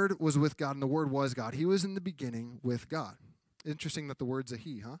the Word was with God, and the Word was God. He was in the beginning with God. Interesting that the word's a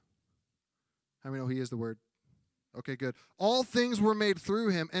He, huh? How many know He is the Word? Okay, good. All things were made through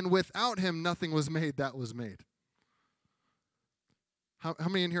Him, and without Him nothing was made that was made. How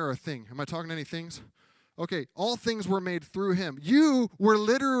many in here are a thing? Am I talking any things? Okay, all things were made through Him. You were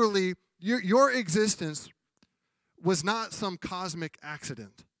literally, your existence was not some cosmic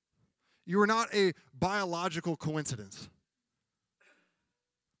accident. You were not a biological coincidence.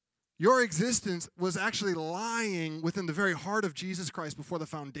 Your existence was actually lying within the very heart of Jesus Christ before the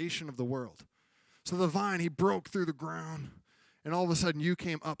foundation of the world. So the vine, He broke through the ground, and all of a sudden you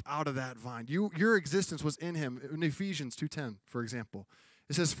came up out of that vine. Your existence was in Him. In Ephesians 2:10, for example,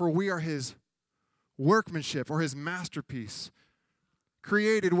 it says, for we are His workmanship, or His masterpiece,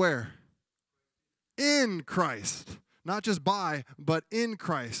 created where? In Christ. Not just by, but in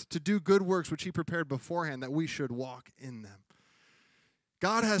Christ, to do good works which He prepared beforehand that we should walk in them.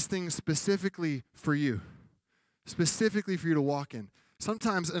 God has things specifically for you to walk in.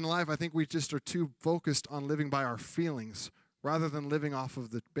 Sometimes in life, I think we just are too focused on living by our feelings rather than living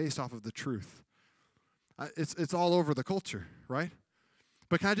based off of the truth. It's all over the culture, right?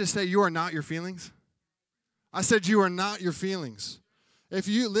 But can I just say, you are not your feelings? I said you are not your feelings. If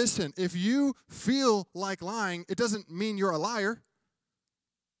you feel like lying, it doesn't mean you're a liar,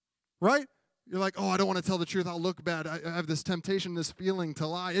 right? You're like, oh, I don't want to tell the truth. I'll look bad. I have this temptation, this feeling to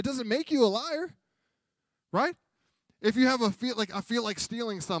lie. It doesn't make you a liar, right? If you have I feel like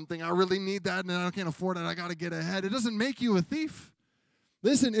stealing something, I really need that, and I can't afford it, I got to get ahead. It doesn't make you a thief.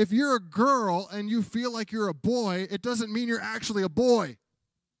 Listen, if you're a girl and you feel like you're a boy, it doesn't mean you're actually a boy.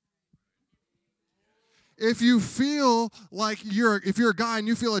 If you feel like if you're a guy and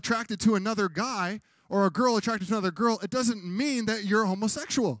you feel attracted to another guy or a girl attracted to another girl, it doesn't mean that you're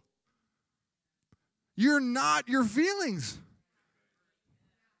homosexual. You're not your feelings.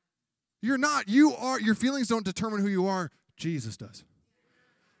 You're not. You are. Your feelings don't determine who you are. Jesus does.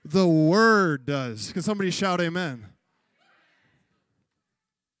 The Word does. Can somebody shout amen?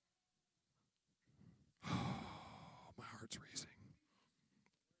 My heart's racing.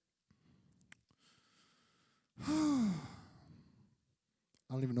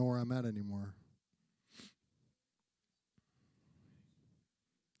 I don't even know where I'm at anymore.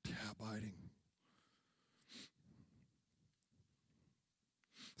 Yeah, abiding.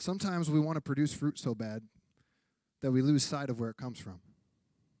 Sometimes we want to produce fruit so bad that we lose sight of where it comes from.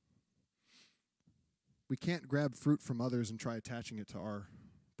 We can't grab fruit from others and try attaching it to our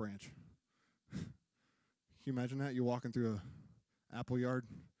branch. Can you imagine that? You're walking through an apple yard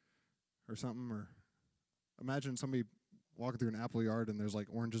or something, or imagine somebody walking through an apple yard and there's like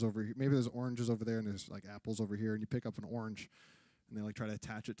oranges over here. Maybe there's oranges over there and there's like apples over here, and you pick up an orange and they like try to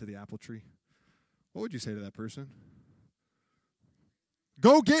attach it to the apple tree. What would you say to that person?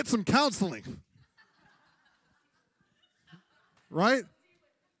 Go get some counseling. Right?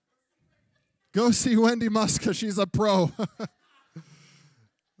 Go see Wendy Muska. She's a pro.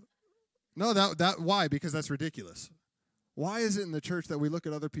 No, why? Because that's ridiculous. Why is it in the church that we look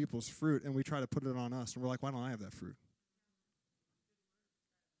at other people's fruit and we try to put it on us and we're like, why don't I have that fruit?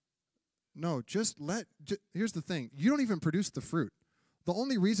 No, here's the thing. You don't even produce the fruit. The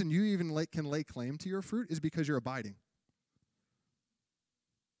only reason you even can lay claim to your fruit is because you're abiding.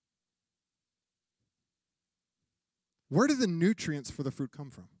 Where do the nutrients for the fruit come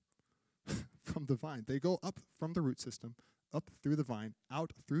from? From the vine. They go up from the root system, up through the vine,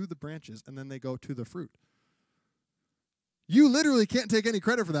 out through the branches, and then they go to the fruit. You literally can't take any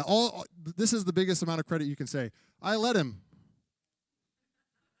credit for that. This is the biggest amount of credit you can say. I let him.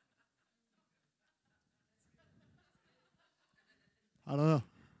 I don't know.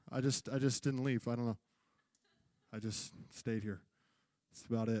 I just didn't leave. I don't know. I just stayed here. That's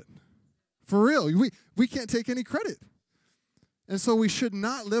about it. For real, we can't take any credit. And so we should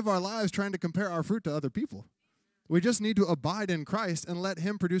not live our lives trying to compare our fruit to other people. We just need to abide in Christ and let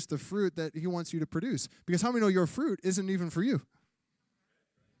Him produce the fruit that He wants you to produce. Because how many know your fruit isn't even for you?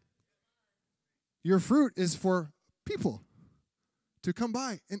 Your fruit is for people to come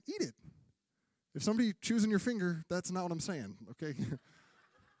by and eat it. If somebody chews on your finger, that's not what I'm saying, okay?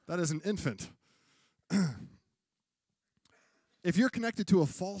 That is an infant. If you're connected to a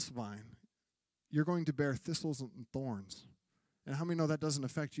false vine, you're going to bear thistles and thorns. And how many know that doesn't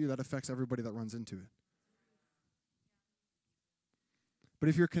affect you? That affects everybody that runs into it. But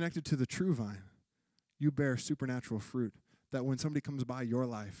if you're connected to the true vine, you bear supernatural fruit that when somebody comes by your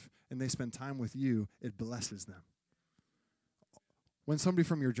life and they spend time with you, it blesses them. When somebody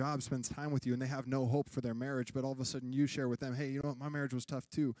from your job spends time with you and they have no hope for their marriage, but all of a sudden you share with them, hey, you know what, my marriage was tough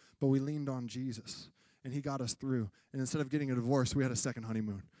too, but we leaned on Jesus and He got us through. And instead of getting a divorce, we had a second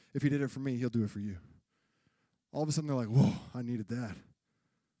honeymoon. If He did it for me, He'll do it for you. All of a sudden they're like, whoa, I needed that.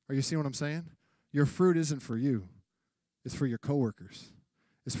 Are you seeing what I'm saying? Your fruit isn't for you. It's for your coworkers.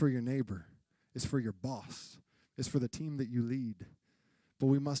 It's for your neighbor. It's for your boss. It's for the team that you lead. But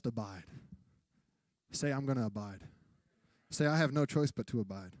we must abide. Say, I'm going to abide. Say, I have no choice but to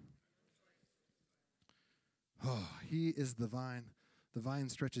abide. Oh, He is the vine. The vine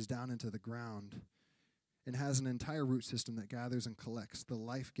stretches down into the ground and has an entire root system that gathers and collects the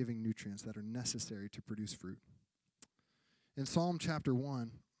life-giving nutrients that are necessary to produce fruit. In Psalm chapter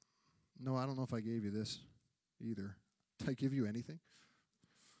 1, no, I don't know if I gave you this either. Did I give you anything?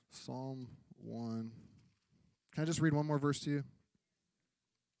 Psalm 1. Can I just read one more verse to you?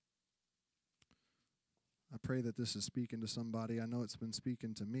 I pray that this is speaking to somebody. I know it's been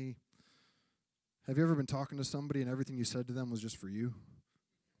speaking to me. Have you ever been talking to somebody and everything you said to them was just for you?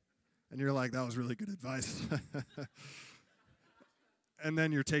 And you're like, that was really good advice. And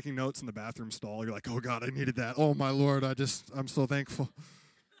then you're taking notes in the bathroom stall. You're like, oh, God, I needed that. Oh, my Lord, I'm so thankful.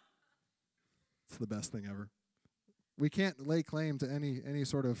 It's the best thing ever. We can't lay claim to any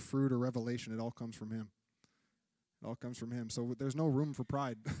sort of fruit or revelation. It all comes from Him. It all comes from Him. So there's no room for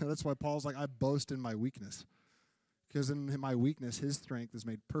pride. That's why Paul's like, I boast in my weakness. Because in my weakness, His strength is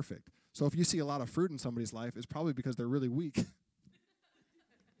made perfect. So if you see a lot of fruit in somebody's life, it's probably because they're really weak.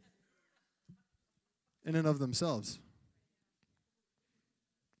 In and of themselves.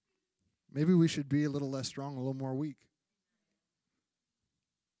 Maybe we should be a little less strong, a little more weak.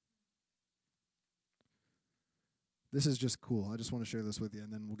 This is just cool. I just want to share this with you,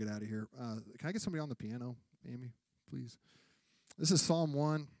 and then we'll get out of here. Can I get somebody on the piano, Amy, please? This is Psalm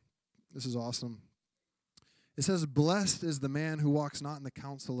 1. This is awesome. It says, "Blessed is the man who walks not in the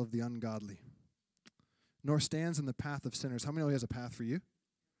counsel of the ungodly, nor stands in the path of sinners." How many know he has a path for you?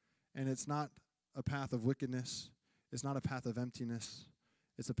 And it's not a path of wickedness. It's not a path of emptiness.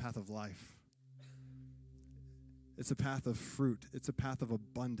 It's a path of life. It's a path of fruit. It's a path of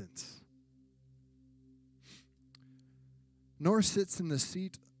abundance. Nor sits in the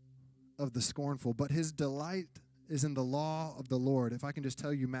seat of the scornful, but his delight is in the law of the Lord. If I can just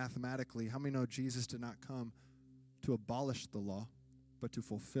tell you mathematically, how many know Jesus did not come to abolish the law, but to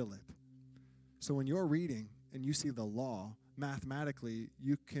fulfill it? So when you're reading and you see the law, mathematically,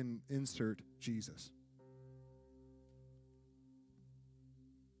 you can insert Jesus.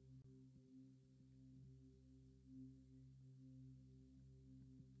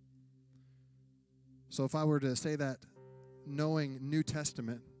 So if I were to say that knowing New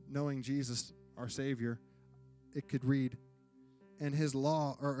Testament, knowing Jesus, our Savior, it could read, and his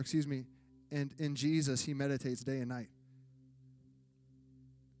law, and in Jesus he meditates day and night.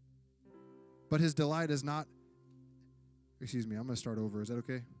 But his delight is not, I'm going to start over. Is that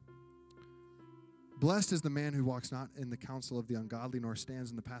okay? Blessed is the man who walks not in the counsel of the ungodly, nor stands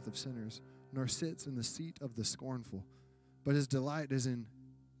in the path of sinners, nor sits in the seat of the scornful. But his delight is in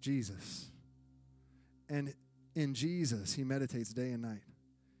Jesus. And in Jesus he meditates day and night.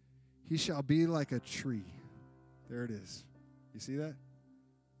 He shall be like a tree. There it is. You see that?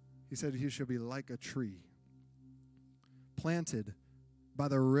 He said he shall be like a tree planted by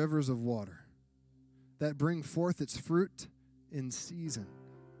the rivers of water that bring forth its fruit in season,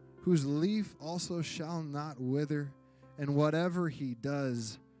 whose leaf also shall not wither, and whatever he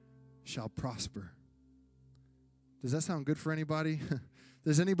does shall prosper. Does that sound good for anybody?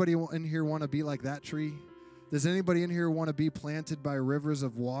 Does anybody in here want to be like that tree? Does anybody in here want to be planted by rivers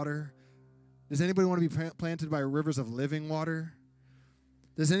of water? Does anybody want to be planted by rivers of living water?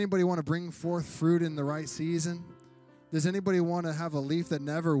 Does anybody want to bring forth fruit in the right season? Does anybody want to have a leaf that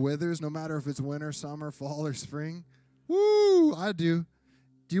never withers, no matter if it's winter, summer, fall, or spring? Woo, I do.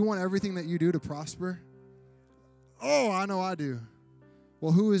 Do you want everything that you do to prosper? Oh, I know I do.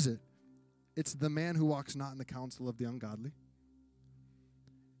 Well, who is it? It's the man who walks not in the counsel of the ungodly.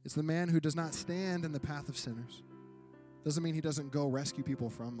 It's the man who does not stand in the path of sinners. Doesn't mean he doesn't go rescue people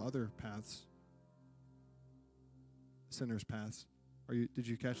from other paths. Sinners' paths. Did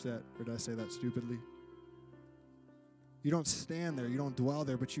you catch that? Or did I say that stupidly? You don't stand there. You don't dwell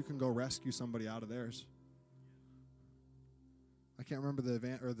there, but you can go rescue somebody out of theirs. I can't remember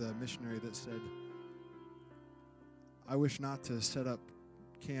the missionary that said, "I wish not to set up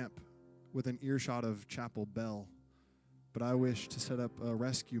camp with an earshot of Chapel Bell, but I wish to set up a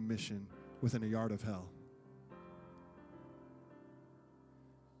rescue mission within a yard of hell."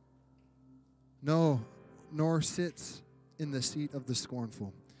 No, nor sits in the seat of the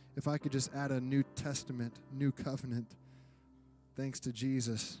scornful. If I could just add a New Testament, New Covenant, thanks to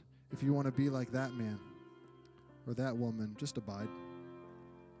Jesus. If you want to be like that man or that woman, just abide.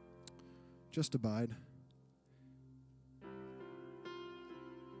 Just abide.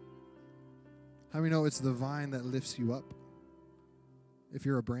 How many know it's the vine that lifts you up? If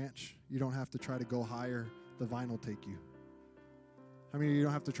you're a branch, you don't have to try to go higher. The vine will take you. How many of you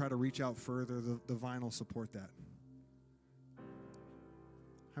don't have to try to reach out further? The vine will support that.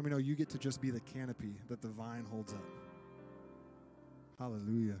 How many know you get to just be the canopy that the vine holds up?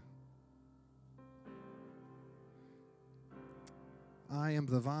 Hallelujah. I am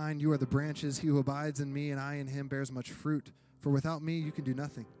the vine, you are the branches. He who abides in me and I in him bears much fruit. For without me you can do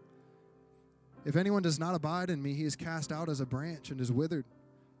nothing. If anyone does not abide in me, he is cast out as a branch and is withered.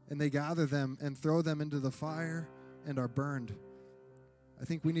 And they gather them and throw them into the fire and are burned. I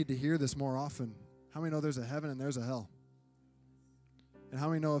think we need to hear this more often. How many know there's a heaven and there's a hell? And how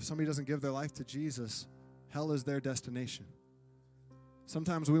many know if somebody doesn't give their life to Jesus, hell is their destination?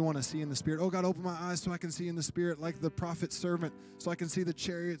 Sometimes we want to see in the Spirit. Oh, God, open my eyes so I can see in the Spirit like the prophet's servant, so I can see the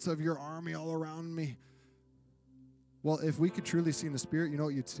chariots of your army all around me. Well, if we could truly see in the Spirit, you know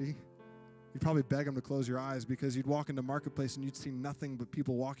what you'd see? You'd probably beg them to close your eyes, because you'd walk into marketplace and you'd see nothing but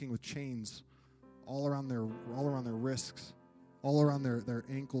people walking with chains all around their wrists, all around their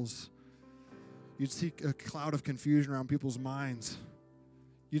ankles. You'd see a cloud of confusion around people's minds.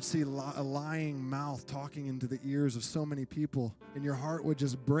 You'd see a lying mouth talking into the ears of so many people, and your heart would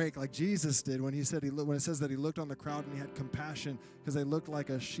just break like Jesus did when it says that he looked on the crowd and he had compassion because they looked like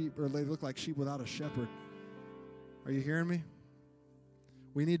sheep without a shepherd. Are you hearing me?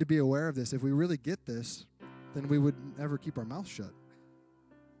 We need to be aware of this. If we really get this, then we would never keep our mouth shut.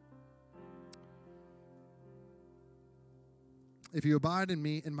 If you abide in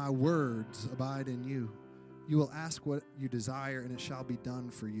me and my words abide in you, you will ask what you desire and it shall be done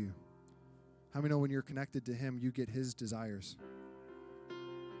for you. How many know when you're connected to him, you get his desires?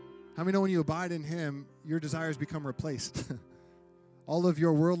 How many know when you abide in him, your desires become replaced? All of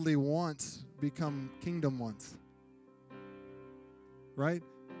your worldly wants become kingdom wants. Right?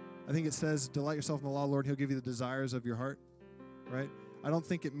 I think it says, delight yourself in the law, Lord, he'll give you the desires of your heart. Right? I don't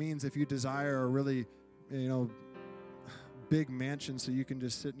think it means if you desire a really, big mansion so you can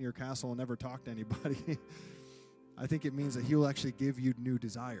just sit in your castle and never talk to anybody. I think it means that he will actually give you new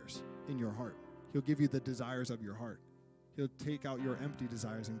desires in your heart. He'll give you the desires of your heart. He'll take out your empty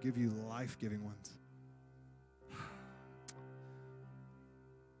desires and give you life-giving ones.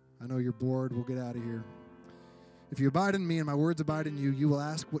 I know you're bored. We'll get out of here. If you abide in me and my words abide in you, you will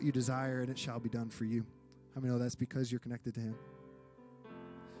ask what you desire and it shall be done for you. How many know that's because you're connected to him?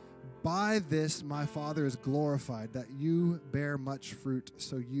 By this my Father is glorified, that you bear much fruit,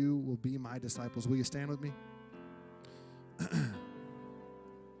 so you will be my disciples. Will you stand with me?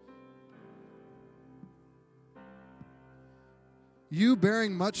 You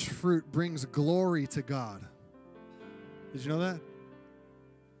bearing much fruit brings glory to God. Did you know that?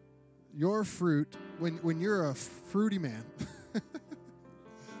 Your fruit, when you're a fruity man,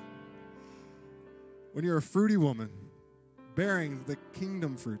 when you're a fruity woman, bearing the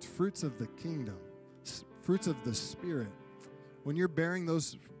kingdom fruits of the kingdom, fruits of the Spirit, when you're bearing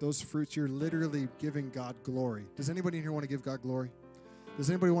those fruits, you're literally giving God glory. Does anybody in here want to give God glory? Does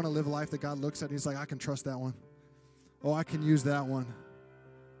anybody want to live a life that God looks at and he's like, I can trust that one? Oh, I can use that one.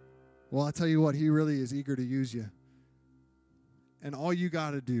 Well, I'll tell you what, he really is eager to use you. And all you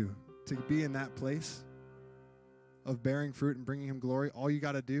got to do to be in that place of bearing fruit and bringing him glory, all you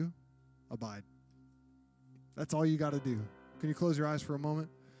got to do, abide. That's all you got to do. Can you close your eyes for a moment?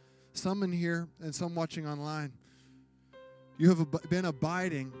 Some in here and some watching online, you have been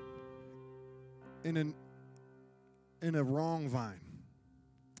abiding in a wrong vine.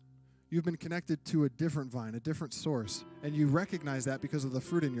 You've been connected to a different vine, a different source, and you recognize that because of the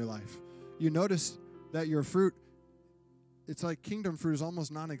fruit in your life. You notice that your fruit, it's like kingdom fruit is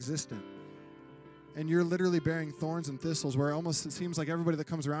almost non-existent. And you're literally bearing thorns and thistles where it seems like everybody that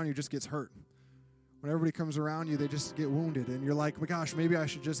comes around you just gets hurt. When everybody comes around you, they just get wounded. And you're like, my gosh, maybe I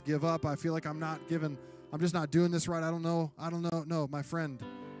should just give up. I feel like I'm just not doing this right. I don't know. No, my friend,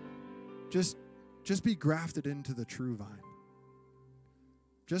 just be grafted into the true vine.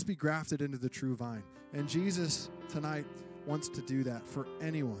 Just be grafted into the true vine. And Jesus tonight wants to do that for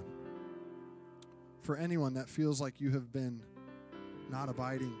anyone. For anyone that feels like you have been not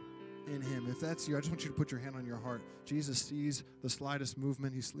abiding in him. If that's you, I just want you to put your hand on your heart. Jesus sees the slightest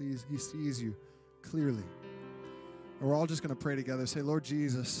movement. He sees you clearly. And we're all just going to pray together. Say, Lord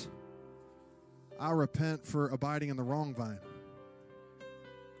Jesus, I repent for abiding in the wrong vine.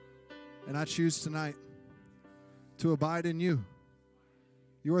 And I choose tonight to abide in you.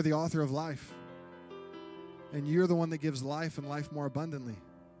 You are the author of life. And you're the one that gives life and life more abundantly.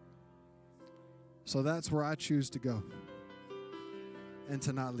 So that's where I choose to go and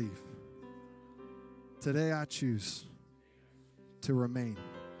to not leave. Today I choose to remain,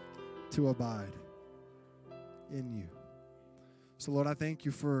 to abide in you. So Lord, I thank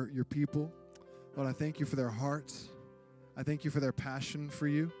you for your people. Lord, I thank you for their hearts. I thank you for their passion for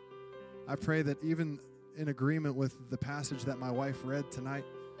you. I pray that even in agreement with the passage that my wife read tonight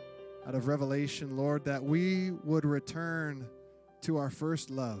out of Revelation, Lord, that we would return to our first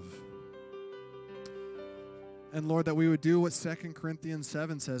love. And Lord, that we would do what 2 Corinthians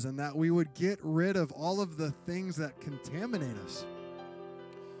 7 says, and that we would get rid of all of the things that contaminate us.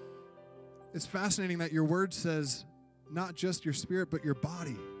 It's fascinating that your word says not just your spirit, but your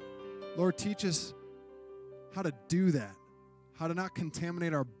body. Lord, teach us how to do that, how to not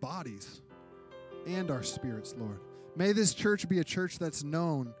contaminate our bodies and our spirits, Lord. May this church be a church that's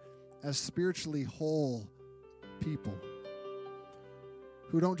known as spiritually whole people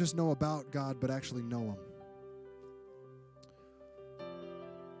who don't just know about God, but actually know him.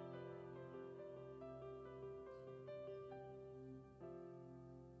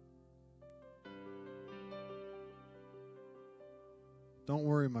 Don't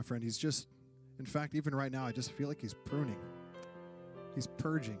worry, my friend. He's just, in fact, even right now, I just feel like he's pruning. He's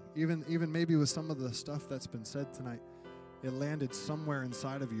purging. Even maybe with some of the stuff that's been said tonight, it landed somewhere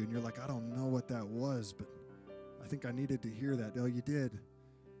inside of you, and you're like, I don't know what that was, but I think I needed to hear that. Oh, you did.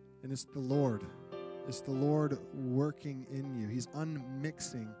 And it's the Lord. It's the Lord working in you. He's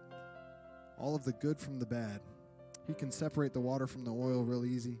unmixing all of the good from the bad. He can separate the water from the oil real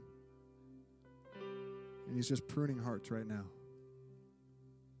easy. And he's just pruning hearts right now.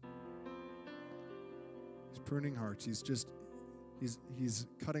 He's pruning hearts. He's just He's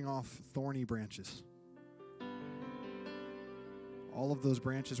cutting off thorny branches. All of those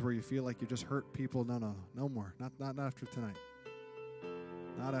branches where you feel like you just hurt people, no more. Not after tonight.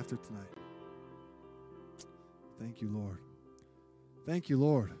 Not after tonight. Thank you, Lord. Thank you,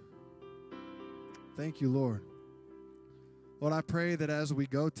 Lord. Thank you, Lord. Lord, I pray that as we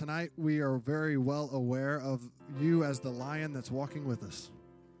go tonight, we are very well aware of you as the lion that's walking with us.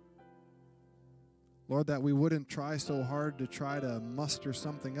 Lord, that we wouldn't try so hard to try to muster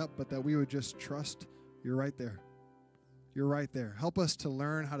something up, but that we would just trust you're right there. You're right there. Help us to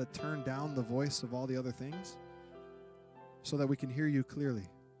learn how to turn down the voice of all the other things so that we can hear you clearly.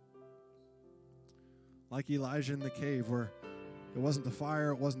 Like Elijah in the cave, where it wasn't the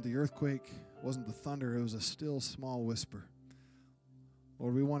fire, it wasn't the earthquake, it wasn't the thunder, it was a still small whisper.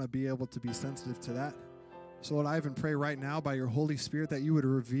 Lord, we want to be able to be sensitive to that. So, Lord, I even pray right now by your Holy Spirit that you would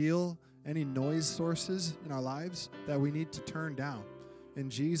reveal any noise sources in our lives that we need to turn down. In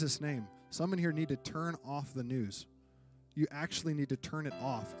Jesus' name, some in here need to turn off the news. You actually need to turn it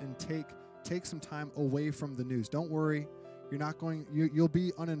off and take some time away from the news. Don't worry. You'll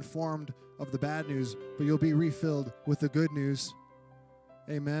be uninformed of the bad news, but you'll be refilled with the good news.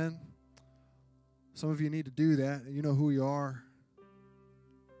 Amen. Some of you need to do that. You know who you are.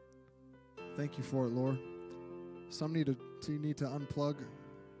 Thank you for it, Lord. Some need to unplug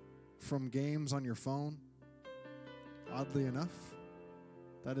from games on your phone. Oddly enough,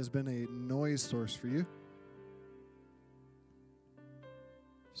 that has been a noise source for you.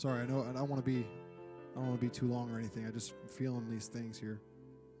 Sorry, I don't want to be too long or anything. I just feeling these things here.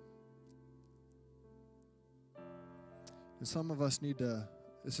 And some of us need to,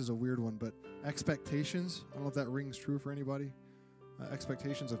 this is a weird one, but expectations. I don't know if that rings true for anybody.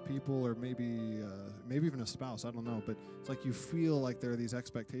 Expectations of people, or maybe even a spouse. I don't know, but it's like you feel like there are these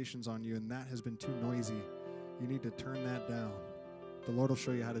expectations on you, and that has been too noisy. You need to turn that down. The Lord will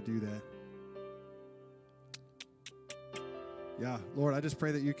show you how to do that. Yeah, Lord, I just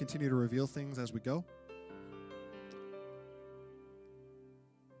pray that you continue to reveal things as we go.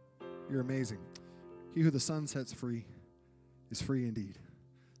 You're amazing. He who the Son sets free is free indeed.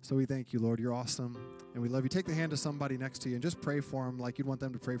 So we thank you, Lord. You're awesome, and we love you. Take the hand of somebody next to you and just pray for them like you'd want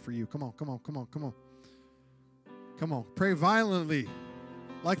them to pray for you. Come on, come on, come on, come on. Come on. Pray violently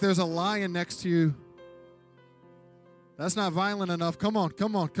like there's a lion next to you. That's not violent enough. Come on,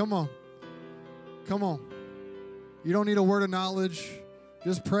 come on, come on. Come on. You don't need a word of knowledge.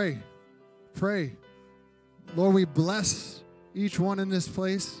 Just pray. Pray. Lord, we bless each one in this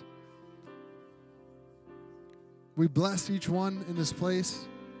place. We bless each one in this place.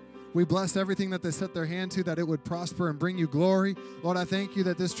 We bless everything that they set their hand to, that it would prosper and bring you glory. Lord, I thank you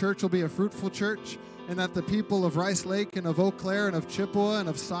that this church will be a fruitful church, and that the people of Rice Lake and of Eau Claire and of Chippewa and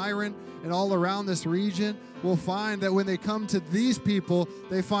of Siren and all around this region will find that when they come to these people,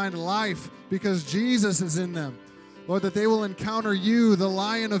 they find life because Jesus is in them. Lord, that they will encounter you, the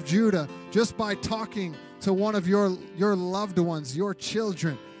Lion of Judah, just by talking to one of your loved ones, your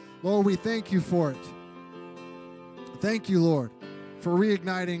children. Lord, we thank you for it. Thank you, Lord, for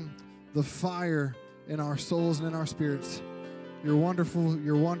reigniting the fire in our souls and in our spirits. You're wonderful,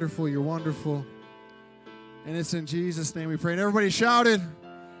 you're wonderful, you're wonderful. And it's in Jesus' name we pray. And everybody shouted,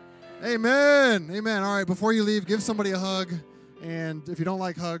 amen, amen. All right, before you leave, give somebody a hug. And if you don't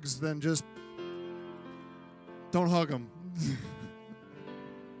like hugs, then just don't hug them.